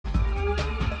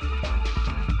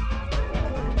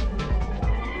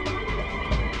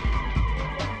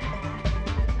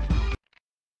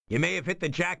You may have hit the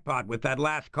jackpot with that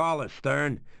last caller,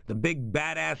 Stern. The big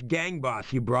badass gang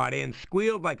boss you brought in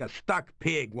squealed like a stuck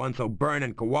pig once O'Byrne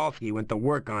and Kowalski went to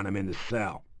work on him in the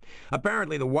cell.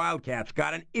 Apparently the Wildcats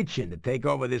got an itching to take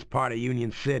over this part of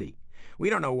Union City. We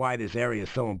don't know why this area is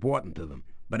so important to them,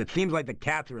 but it seems like the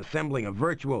Cats are assembling a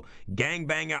virtual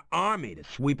gangbanger army to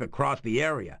sweep across the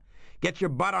area. Get your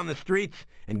butt on the streets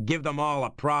and give them all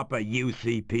a proper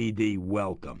UCPD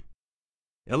welcome.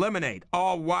 Eliminate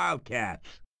all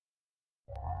Wildcats.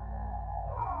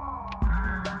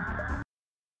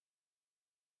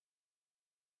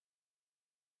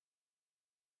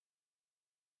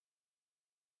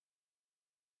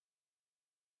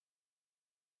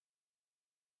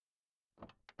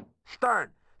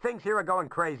 Stern, things here are going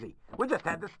crazy. We just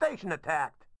had the station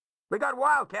attacked. We got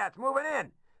Wildcats moving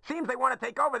in. Seems they want to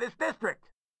take over this district.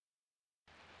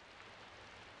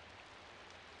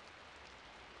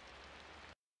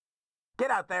 Get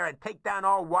out there and take down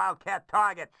all Wildcat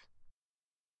targets.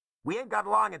 We ain't got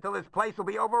long until this place will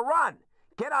be overrun.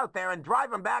 Get out there and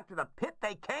drive them back to the pit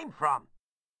they came from.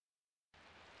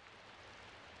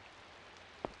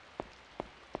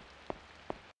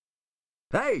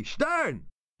 Hey, Stern!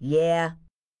 Yeah?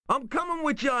 I'm coming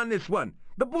with you on this one.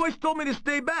 The boys told me to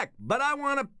stay back, but I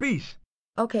want a piece.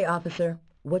 Okay, officer.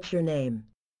 What's your name?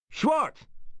 Schwartz!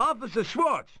 Officer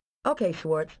Schwartz! Okay,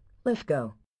 Schwartz. Let's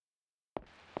go.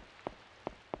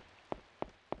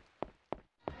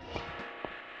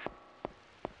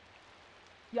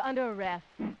 You're under arrest.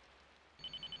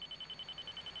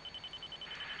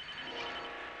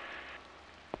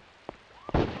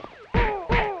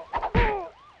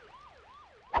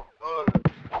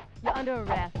 You're under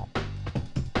arrest.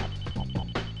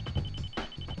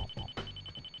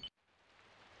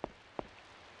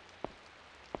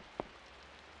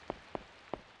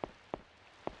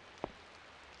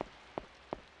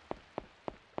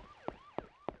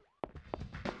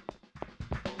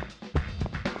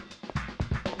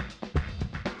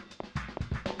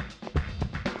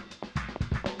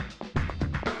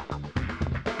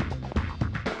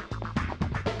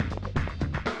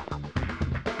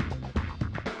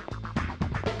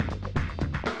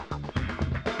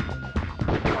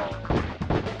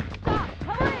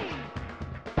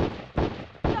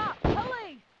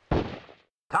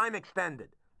 Time extended.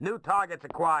 New targets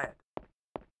acquired.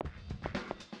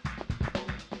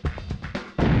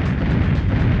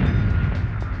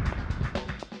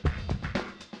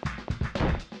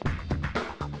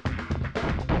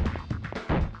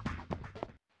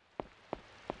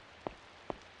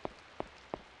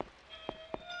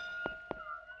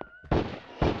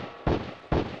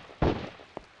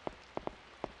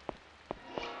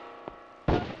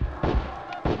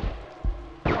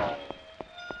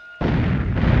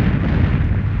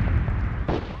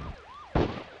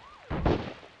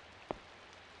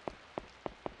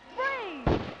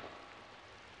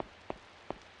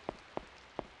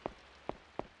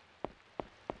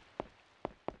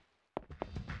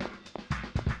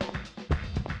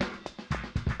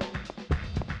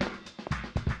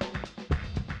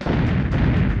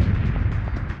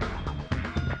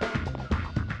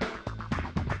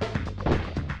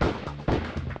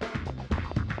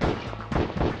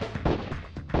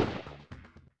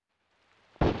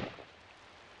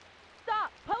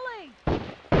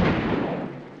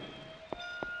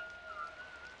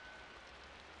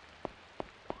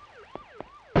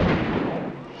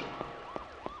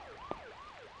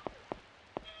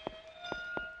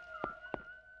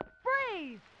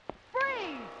 Freeze!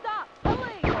 Stop!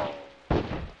 Police!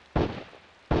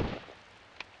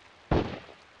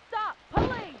 Stop!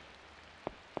 Police!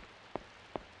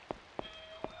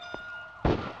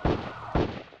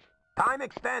 Time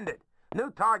extended.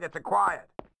 New targets acquired.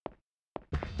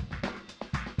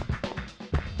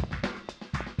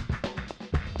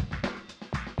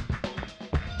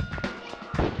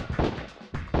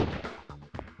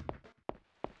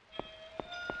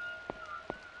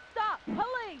 Stop!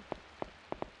 Police!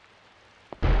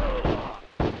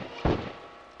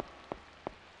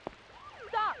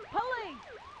 Stop! Police!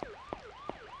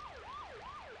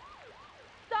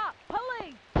 Stop!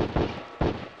 Police!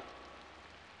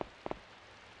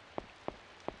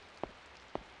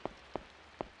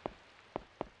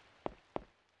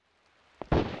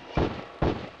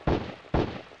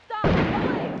 Stop!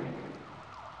 Police!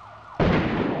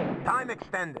 Time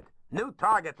extended. New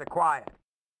targets acquired.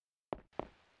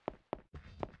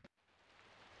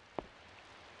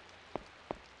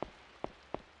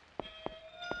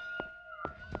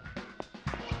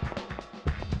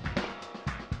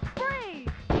 Freeze!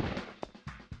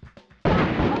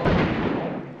 Stop!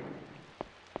 Police!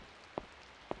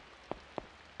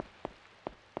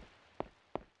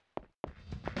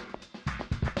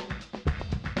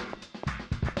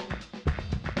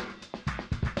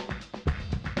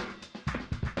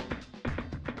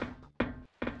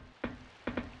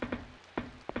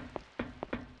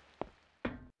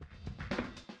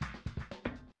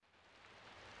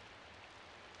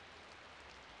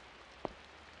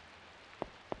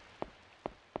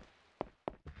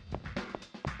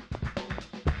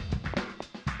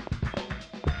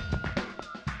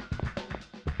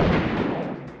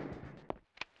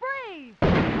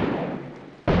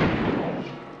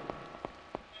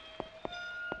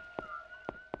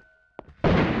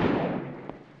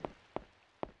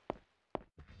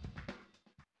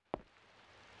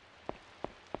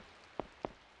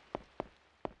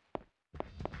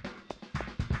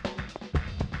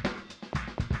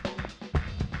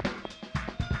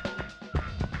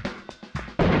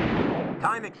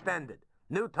 Time extended.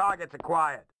 New targets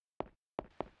acquired.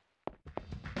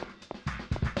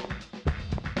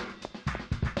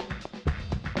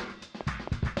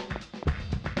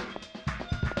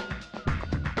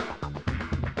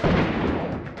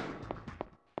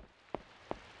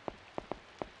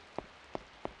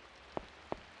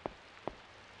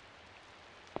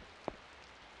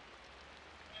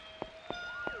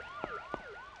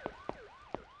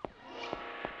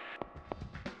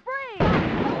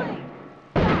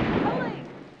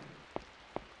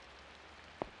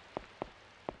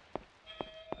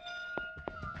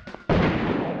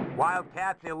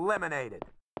 Wildcats eliminated.